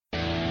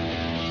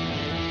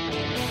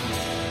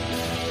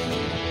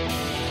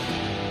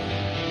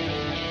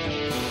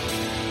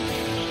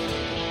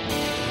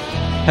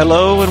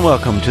Hello and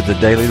welcome to the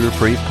Daily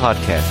Reprieve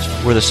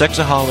Podcast, where the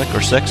sexaholic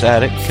or sex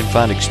addict can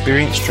find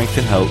experience, strength,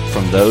 and hope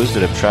from those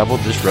that have traveled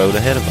this road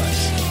ahead of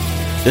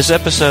us. This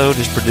episode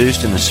is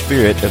produced in the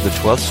spirit of the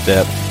 12th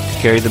step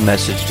to carry the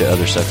message to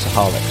other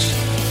sexaholics.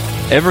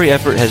 Every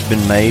effort has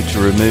been made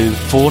to remove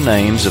full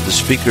names of the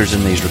speakers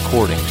in these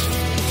recordings.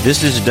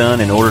 This is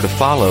done in order to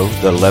follow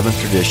the 11th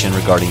tradition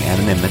regarding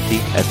anonymity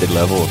at the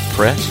level of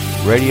press,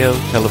 radio,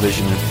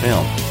 television, and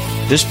film.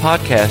 This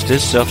podcast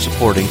is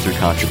self-supporting through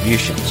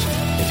contributions.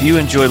 If you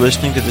enjoy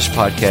listening to this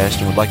podcast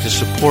and would like to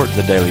support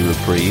the Daily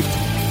Reprieve,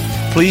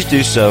 please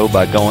do so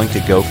by going to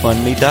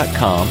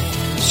GoFundMe.com,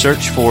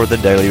 search for the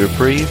Daily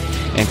Reprieve,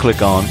 and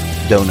click on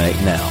Donate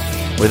Now.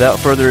 Without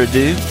further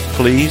ado,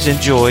 please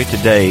enjoy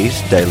today's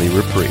Daily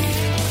Reprieve.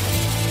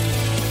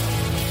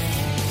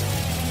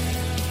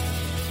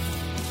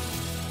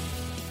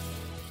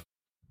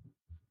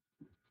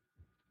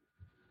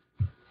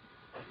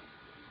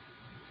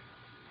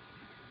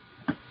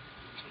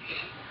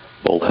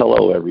 Well,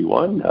 hello,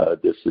 everyone.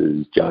 This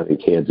is John in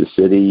Kansas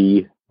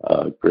City,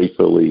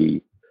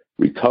 gratefully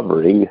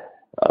recovering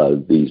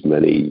these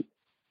many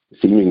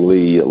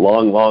seemingly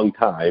long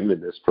time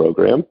in this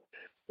program.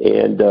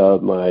 And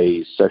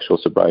my sexual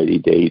sobriety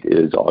date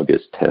is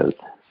August 10th,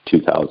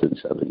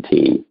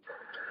 2017.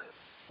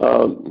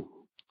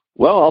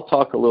 Well, I'll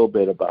talk a little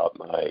bit about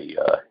my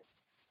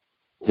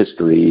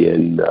history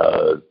and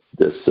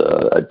this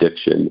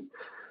addiction.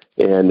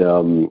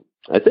 And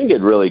I think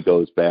it really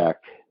goes back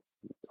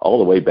all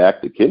the way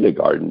back to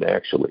kindergarten,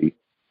 actually,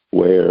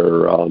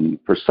 where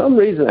for some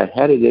reason I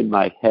had it in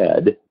my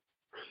head,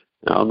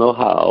 I don't know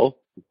how,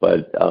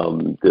 but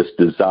this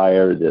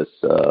desire, this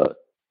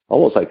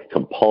almost like a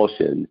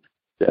compulsion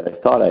that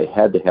I thought I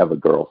had to have a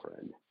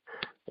girlfriend.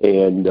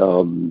 And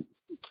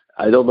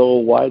I don't know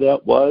why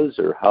that was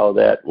or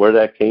where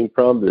that came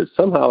from, but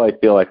somehow I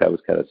feel like I was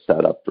kind of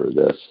set up for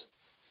this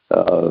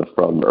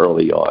from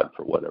early on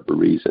for whatever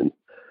reason.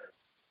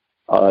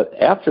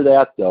 After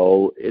that,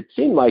 though, it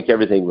seemed like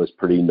everything was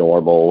pretty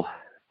normal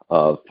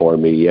for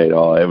me. You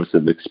know, it was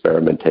an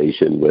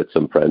experimentation with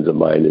some friends of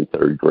mine in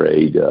third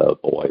grade,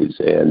 boys,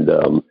 and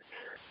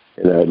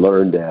I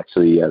learned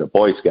actually at a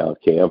Boy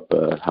Scout camp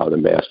how to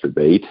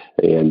masturbate,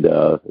 and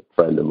a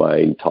friend of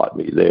mine taught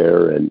me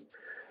there, and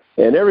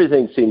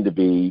everything seemed to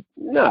be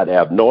not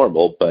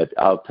abnormal, but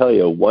I'll tell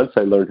you, once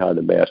I learned how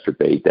to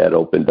masturbate, that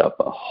opened up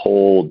a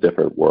whole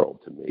different world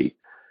to me,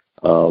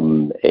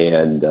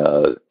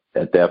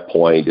 at that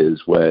point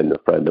is when a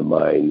friend of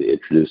mine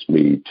introduced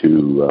me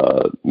to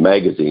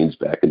magazines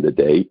back in the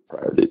day,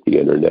 prior to the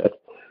internet,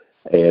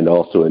 and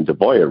also into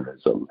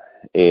voyeurism.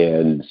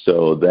 And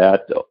so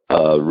that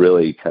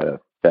really kind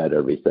of fed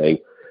everything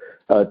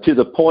to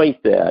the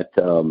point that,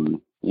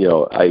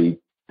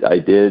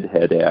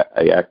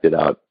 I acted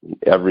out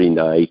every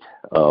night,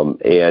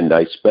 and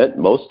I spent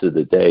most of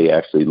the day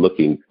actually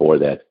looking for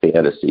that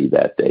fantasy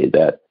that day,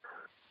 that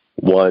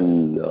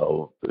one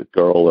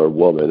girl or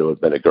woman who had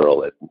been a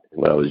girl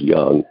when I was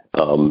young,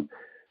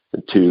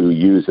 to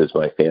use as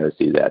my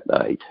fantasy that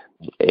night.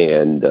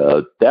 And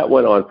that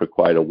went on for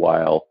quite a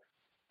while.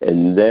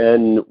 And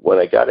then when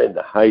I got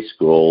into high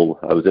school,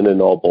 I was in an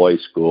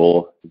all-boys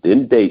school,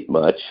 didn't date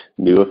much,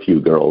 knew a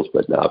few girls,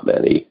 but not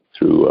many,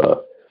 through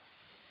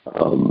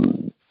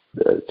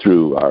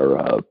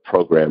our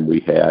program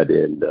we had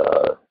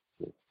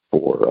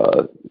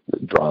for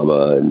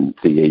drama and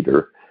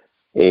theater.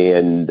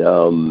 And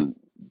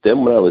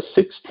then when I was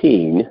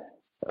 16,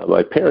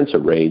 my parents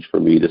arranged for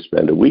me to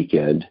spend a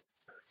weekend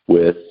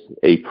with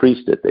a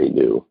priest that they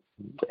knew.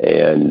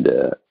 And,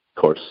 of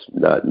course,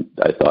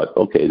 I thought,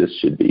 okay, this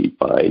should be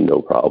fine,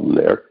 no problem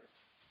there.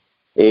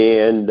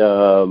 And,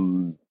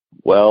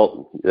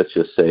 well, let's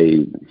just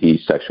say he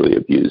sexually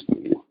abused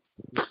me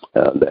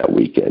that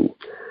weekend.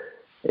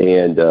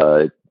 And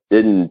I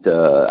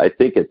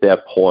think at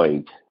that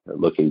point,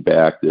 looking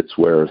back, that's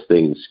where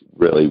things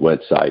really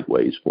went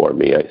sideways for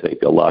me. I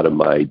think a lot of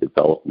my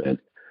development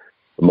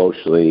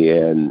emotionally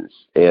and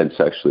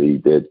sexually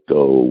did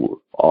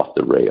go off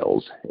the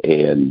rails.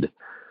 And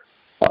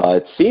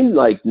it seemed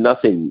like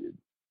nothing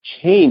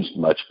changed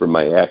much for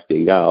my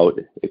acting out,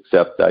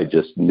 except I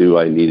just knew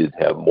I needed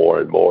to have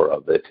more and more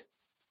of it.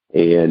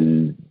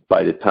 And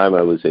by the time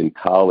I was in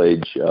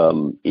college,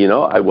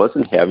 I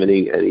wasn't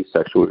having any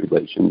sexual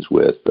relations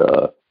with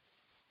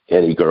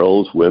any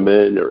girls,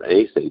 women, or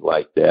anything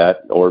like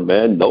that, or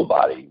men,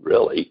 nobody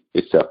really,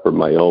 except for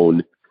my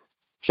own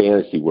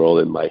fantasy world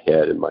in my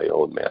head and my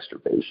own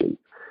masturbation.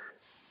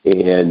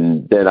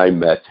 And then I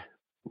met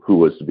who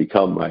was to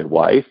become my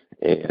wife,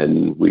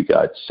 and we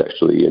got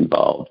sexually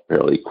involved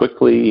fairly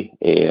quickly.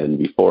 And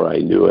before I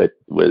knew it,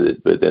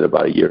 within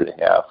about a year and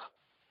a half,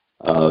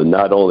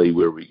 not only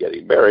were we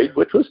getting married,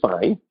 which was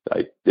fine,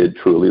 I did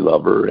truly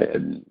love her,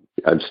 and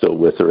I'm still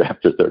with her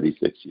after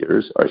 36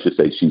 years, or I should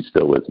say she's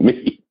still with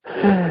me.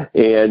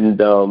 And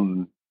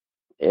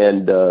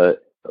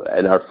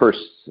our first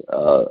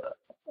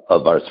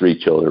of our three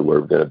children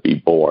were going to be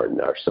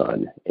born, our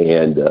son.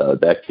 And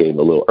that came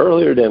a little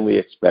earlier than we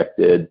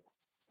expected.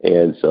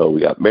 And so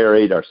we got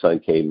married. Our son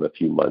came a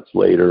few months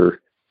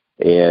later.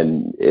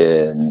 And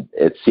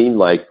it seemed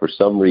like for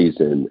some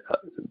reason,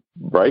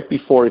 right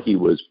before he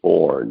was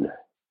born,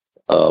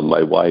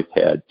 my wife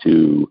had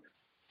to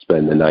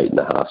spend the night in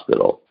the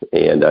hospital.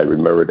 And I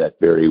remember that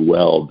very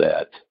well,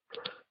 that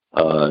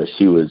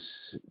she was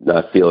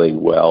not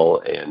feeling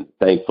well. And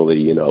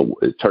thankfully,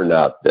 it turned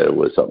out that it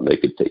was something they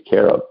could take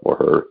care of for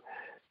her.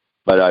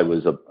 But I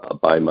was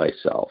by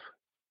myself.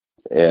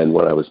 And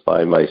when I was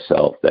by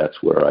myself,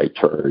 that's where I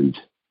turned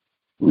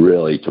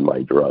really to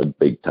my drug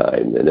big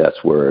time. And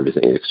that's where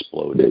everything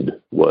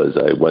exploded. Was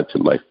I went to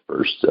my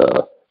first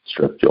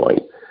strip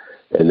joint.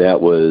 And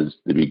that was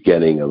the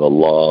beginning of a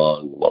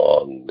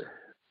long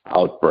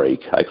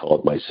outbreak. I call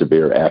it my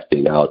severe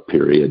acting out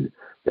period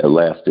that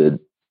lasted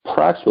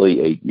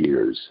approximately 8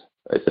 years,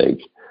 I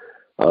think.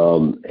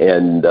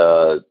 And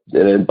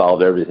it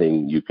involved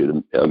everything you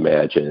could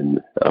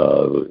imagine.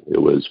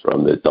 It was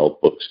from the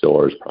adult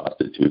bookstores,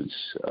 prostitutes,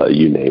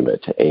 you name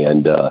it.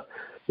 And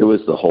it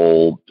was the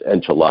whole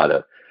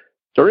enchilada.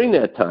 During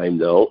that time,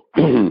 though,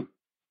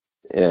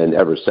 and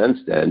ever since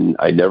then,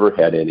 I never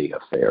had any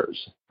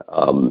affairs.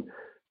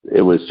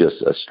 It was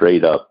just a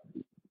straight up,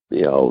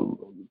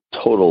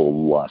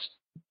 total lust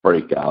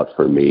breakout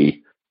for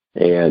me.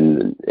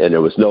 And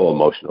there was no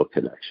emotional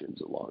connections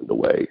along the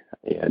way.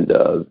 And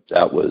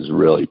that was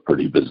really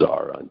pretty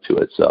bizarre unto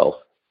itself,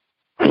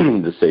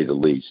 to say the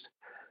least.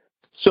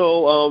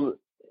 So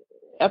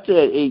after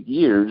that 8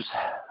 years,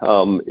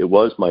 it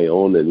was my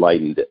own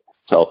enlightened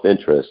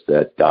self-interest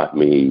that got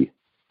me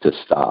to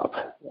stop.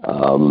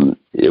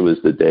 It was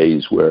the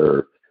days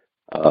where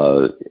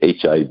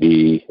HIV,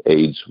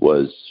 AIDS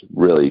was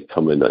really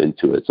coming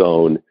into its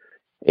own.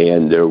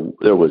 And there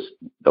was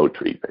no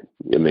treatment.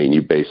 I mean,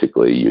 you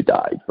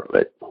died from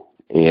it.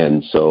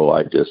 And so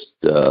I just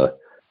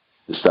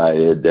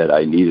decided that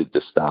I needed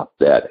to stop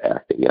that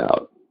acting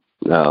out.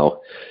 Now,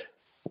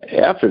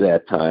 after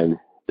that time,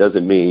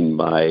 doesn't mean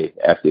my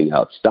acting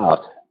out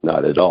stopped.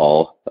 Not at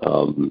all.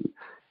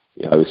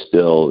 I was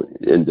still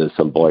into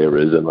some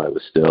voyeurism. I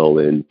was still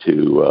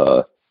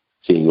into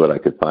seeing what I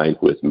could find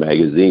with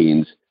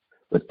magazines.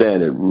 But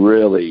then it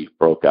really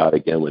broke out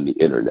again when the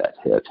internet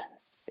hit.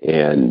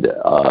 And,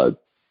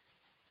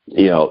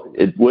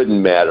 it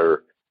wouldn't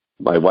matter.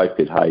 My wife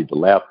could hide the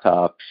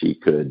laptop. We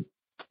could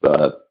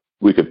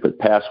put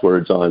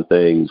passwords on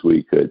things.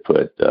 We could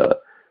put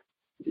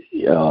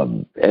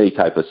any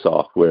type of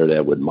software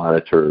that would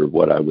monitor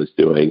what I was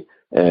doing.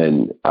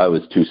 And I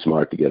was too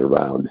smart to get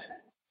around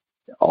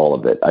all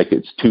of it. I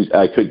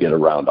could get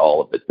around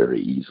all of it very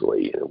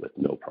easily and with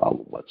no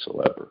problem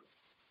whatsoever.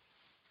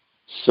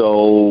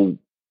 So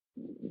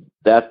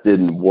that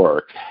didn't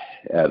work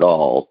at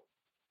all.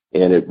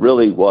 And it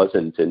really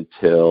wasn't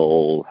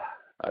until,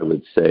 I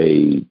would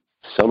say,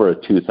 summer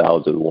of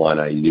 2001,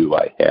 I knew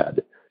I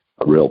had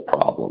a real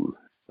problem.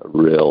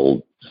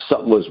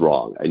 Something was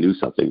wrong. I knew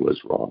something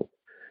was wrong.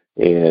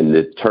 And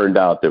it turned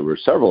out there were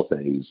several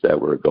things that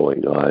were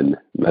going on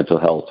mental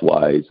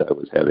health-wise. I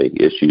was having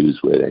issues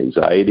with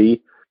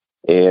anxiety,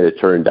 and it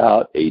turned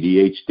out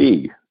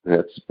ADHD.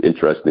 That's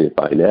interesting to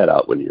find that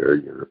out when you're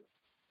in your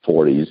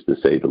 40s, to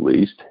say the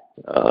least,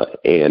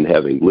 and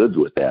having lived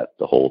with that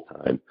the whole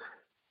time.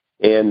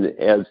 And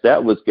as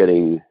that was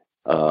getting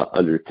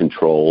under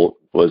control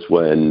was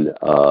when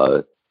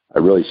I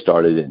really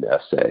started in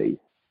SA.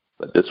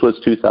 But this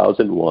was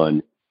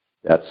 2001.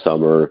 That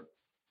summer,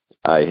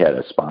 I had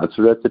a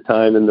sponsor at the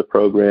time in the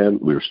program.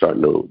 We were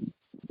starting to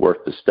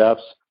work the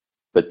steps.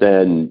 But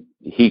then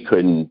he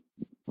couldn't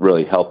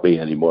really help me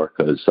anymore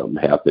because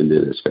something happened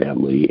in his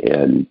family,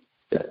 and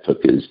that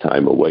took his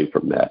time away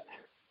from that.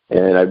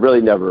 And I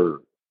really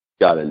never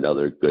got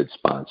another good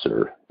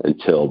sponsor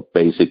until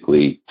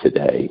basically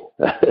today,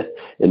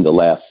 in the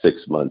last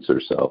 6 months or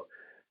so.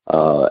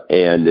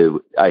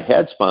 I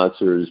had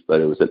sponsors,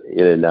 but it was an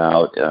in and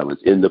out, and I was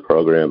in the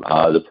program,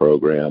 out of the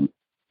program.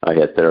 I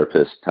had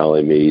therapists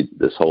telling me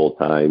this whole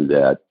time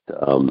that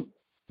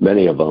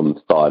many of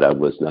them thought I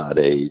was not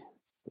a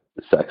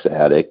sex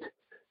addict.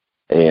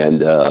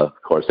 And, of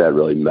course, that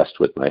really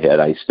messed with my head.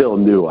 I still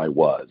knew I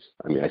was.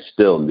 I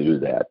still knew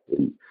that.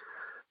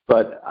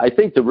 But I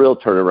think the real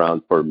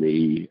turnaround for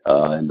me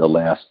in the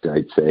last,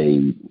 I'd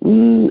say,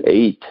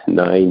 8,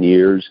 9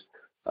 years,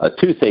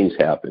 two things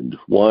happened.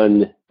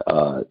 One,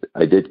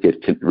 I did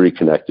get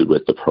reconnected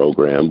with the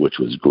program, which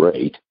was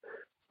great.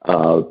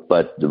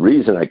 But the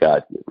reason I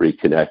got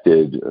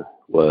reconnected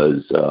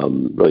was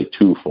really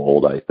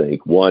twofold, I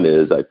think. One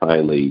is I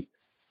finally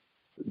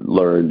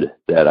learned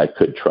that I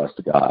could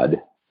trust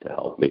God to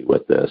help me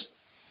with this.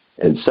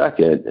 And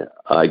second,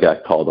 I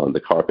got called on the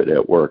carpet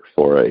at work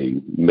for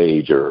a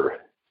major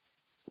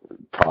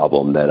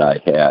problem that I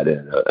had.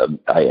 And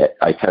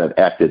I kind of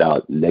acted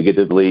out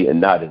negatively,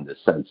 and not in the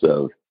sense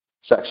of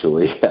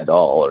sexually at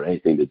all or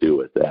anything to do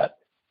with that.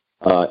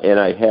 And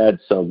I had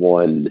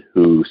someone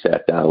who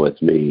sat down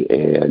with me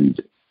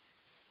and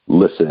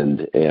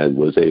listened and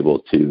was able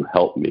to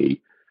help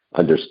me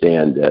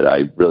understand that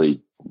I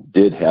really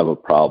did have a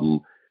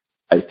problem.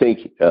 I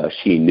think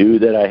she knew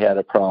that I had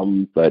a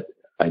problem, but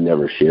I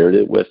never shared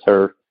it with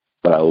her.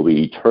 but I will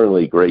be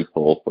eternally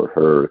grateful for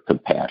her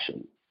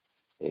compassion.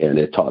 And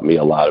it taught me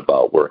a lot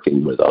about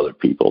working with other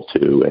people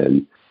too,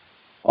 and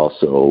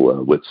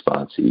also with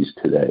sponsees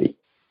today.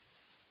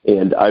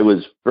 And I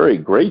was very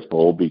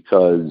grateful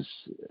because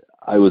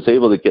I was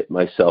able to get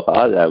myself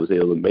out of it. I was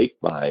able to make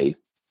my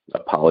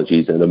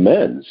apologies and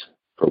amends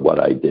for what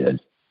I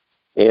did.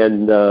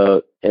 And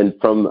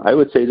from, I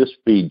would say this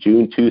would be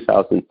June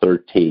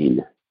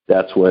 2013,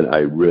 that's when I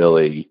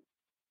really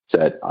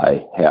said,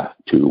 I have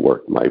to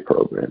work my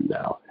program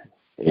now.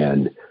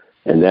 And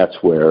that's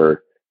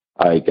where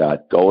I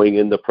got going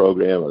in the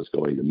program. I was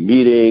going to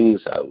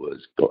meetings. I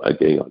was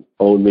getting on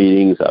phone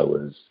meetings. I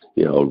was,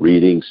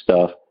 reading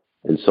stuff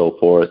and so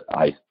forth.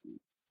 I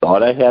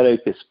thought I had a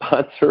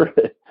sponsor,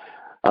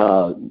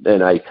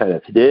 and I kind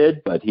of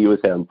did, but he was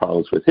having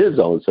problems with his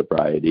own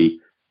sobriety,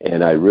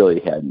 and I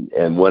really hadn't.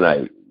 And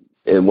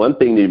one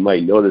thing that you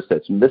might notice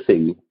that's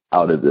missing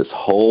out of this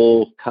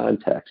whole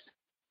context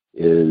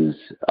is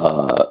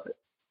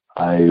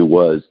I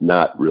was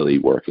not really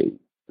working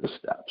the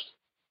steps.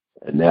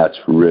 And that's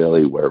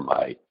really where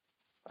I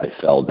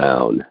fell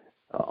down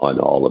on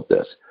all of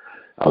this.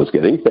 I was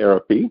getting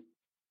therapy.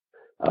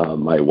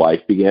 My wife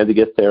began to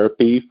get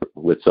therapy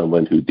with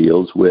someone who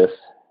deals with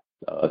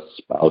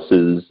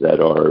spouses that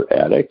are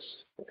addicts,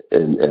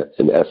 in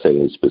SA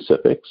in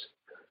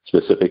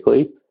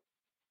specifically.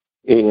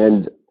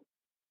 And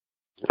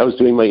I was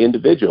doing my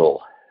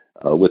individual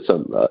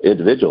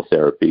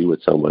therapy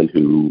with someone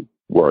who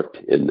worked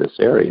in this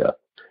area.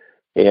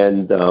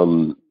 And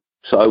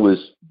so I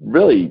was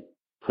really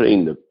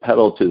putting the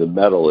pedal to the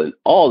metal in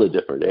all the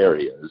different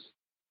areas,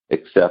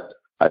 except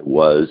I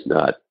was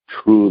not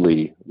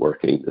truly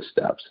working the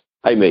steps.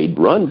 I made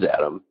runs at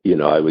them.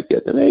 I would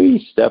get to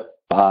maybe step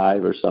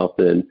 5 or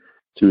something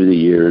through the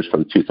years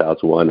from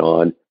 2001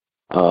 on,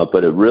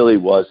 but it really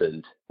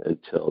wasn't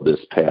until this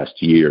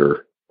past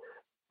year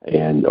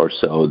or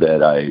so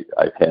that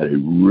I've had a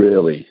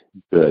really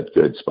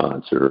good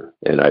sponsor,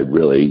 and I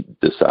really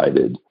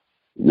decided,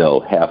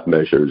 no, half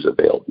measures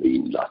availed me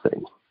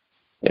nothing.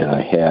 And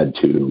I had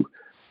to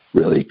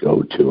really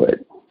go to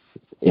it.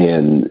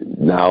 And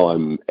now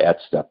I'm at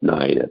step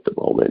 9 at the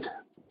moment.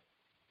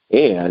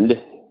 And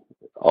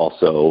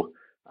also,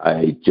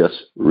 I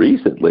just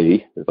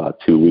recently,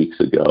 about 2 weeks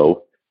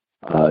ago,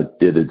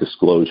 did a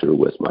disclosure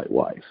with my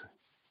wife.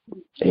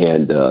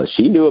 And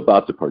she knew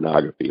about the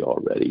pornography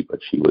already,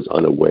 but she was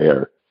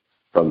unaware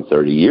from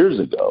 30 years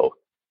ago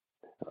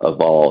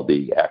of all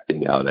the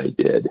acting out I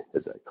did,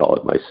 as I call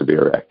it, my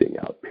severe acting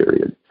out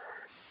period.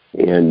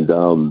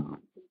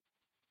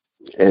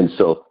 And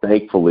so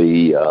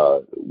thankfully,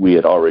 we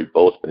had already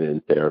both been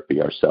in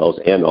therapy ourselves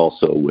and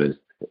also with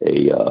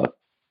a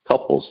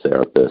couples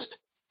therapist.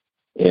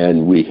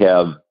 And we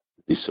have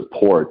the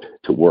support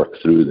to work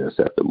through this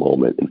at the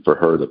moment and for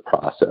her to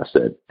process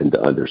it and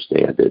to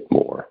understand it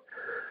more.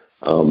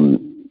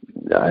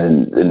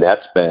 And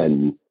that's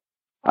been,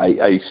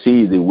 I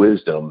see the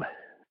wisdom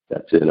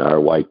that's in our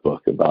white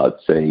book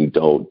about saying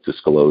don't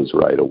disclose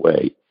right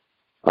away.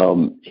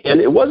 And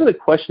it wasn't a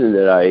question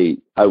that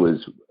I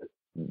was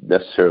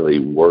necessarily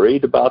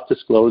worried about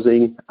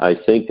disclosing. I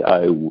think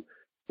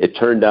it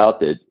turned out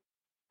that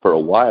for a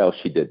while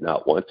she did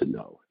not want to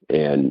know,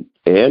 and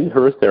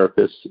her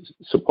therapist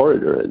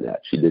supported her in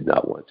that. She did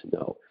not want to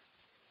know.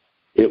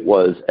 It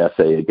was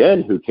SA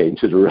again who came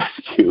to the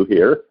rescue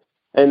here,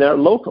 and our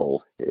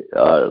local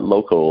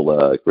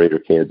Greater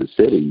Kansas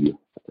City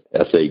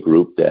SA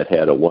group that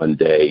had a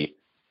one-day,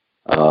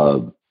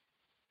 and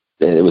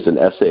it was an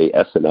SA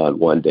Essanon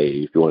one-day,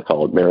 if you want to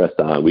call it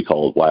marathon, we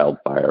call it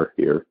wildfire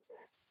here.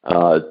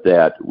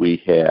 That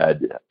we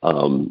had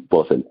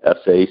both an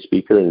SA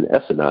speaker and an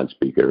Essanon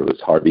speaker. It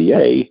was Harvey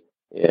A.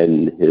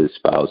 and his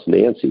spouse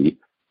Nancy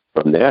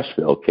from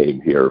Nashville came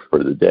here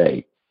for the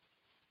day.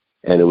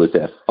 And it was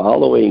that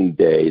following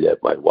day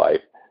that my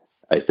wife,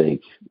 I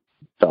think,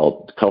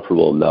 felt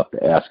comfortable enough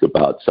to ask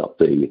about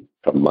something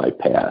from my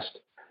past.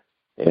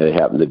 And it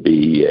happened to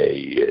be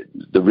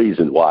the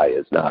reason why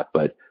is not,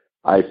 but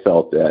I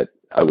felt that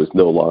I was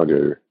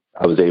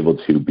able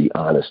to be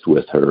honest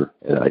with her,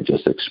 and I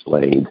just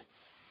explained,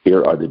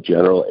 here are the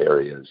general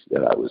areas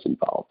that I was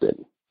involved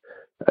in.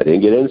 I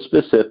didn't get into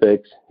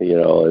specifics,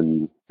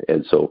 and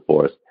so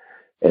forth.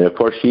 And of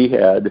course, she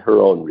had her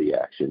own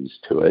reactions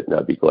to it, and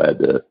I'd be glad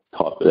to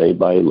talk with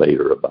anybody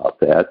later about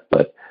that.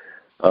 But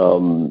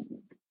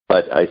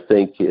I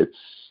think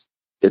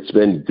it's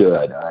been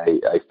good.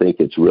 I think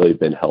it's really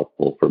been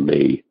helpful for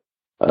me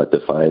to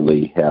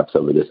finally have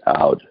some of this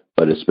out.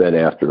 But it's been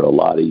after a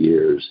lot of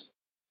years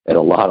and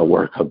a lot of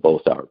work on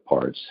both our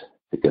parts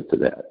to get to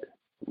that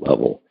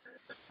level.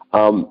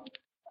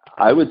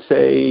 I would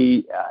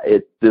say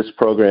this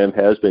program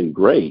has been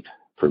great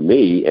for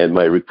me, and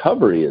my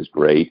recovery is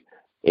great.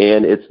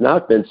 And it's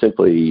not been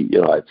simply,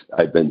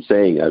 I've been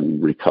saying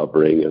I'm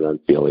recovering and I'm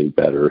feeling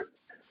better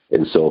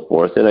and so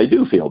forth, and I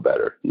do feel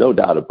better, no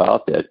doubt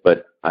about that.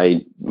 But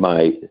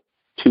my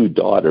 2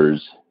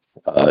 daughters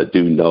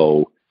do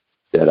know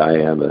that I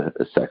am a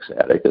sex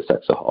addict, a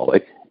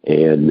sexaholic,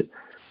 and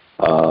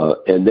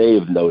And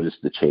they've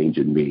noticed the change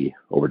in me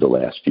over the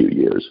last few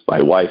years.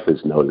 My wife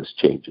has noticed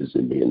changes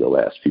in me in the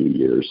last few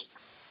years.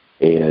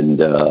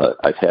 And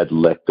I've had to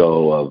let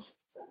go of,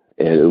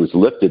 and it was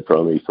lifted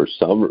from me for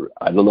some,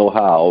 I don't know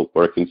how,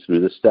 working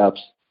through the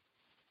steps.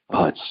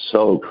 Oh, it's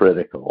so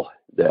critical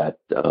that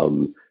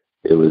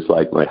it was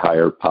like my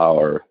higher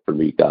power for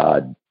me,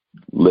 God,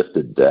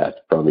 lifted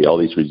that from me, all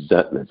these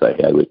resentments I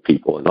had with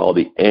people and all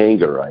the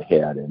anger I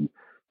had and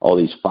all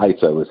these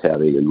fights I was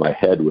having in my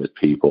head with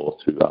people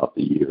throughout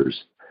the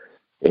years,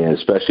 and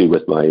especially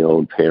with my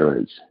own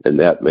parents. And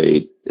that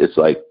made, it's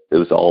like it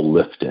was all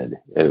lifted,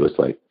 and it was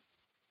like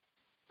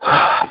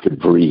I could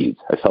breathe.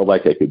 I felt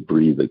like I could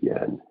breathe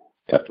again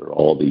after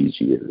all these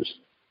years.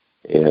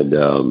 And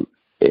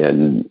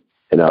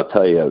I'll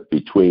tell you,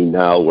 between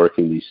now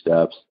working these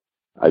steps,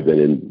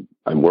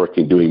 I'm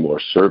working, doing more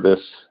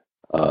service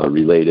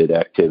related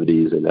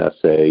activities in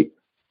SA,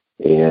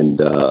 and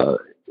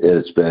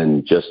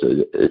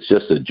it's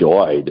just a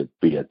joy to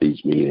be at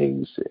these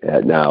meetings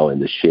now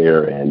and to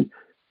share and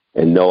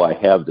know I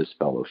have this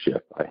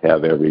fellowship. I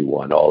have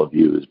everyone, all of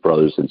you as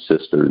brothers and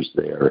sisters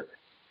there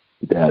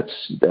that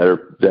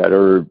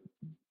are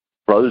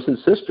brothers and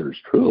sisters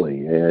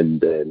truly,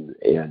 and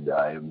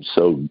I am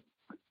so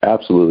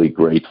absolutely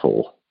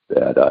grateful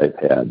that I've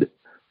had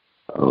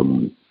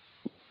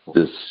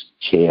this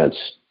chance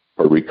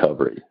for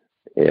recovery,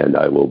 and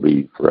I will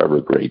be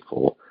forever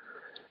grateful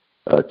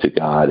to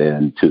God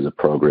and to the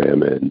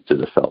program and to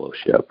the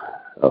fellowship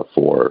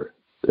for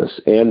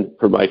this, and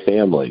for my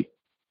family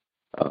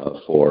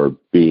for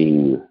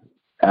being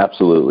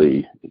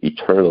absolutely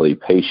eternally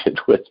patient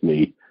with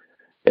me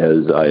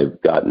as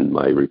I've gotten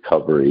my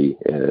recovery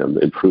and I'm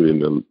improving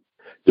them,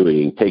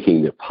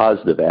 taking the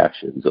positive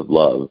actions of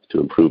love to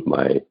improve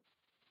my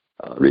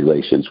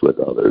relations with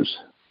others,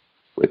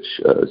 which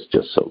is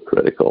just so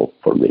critical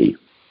for me.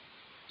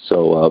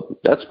 So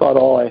that's about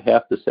all I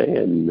have to say,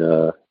 and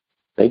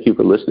thank you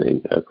for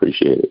listening. I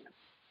appreciate it.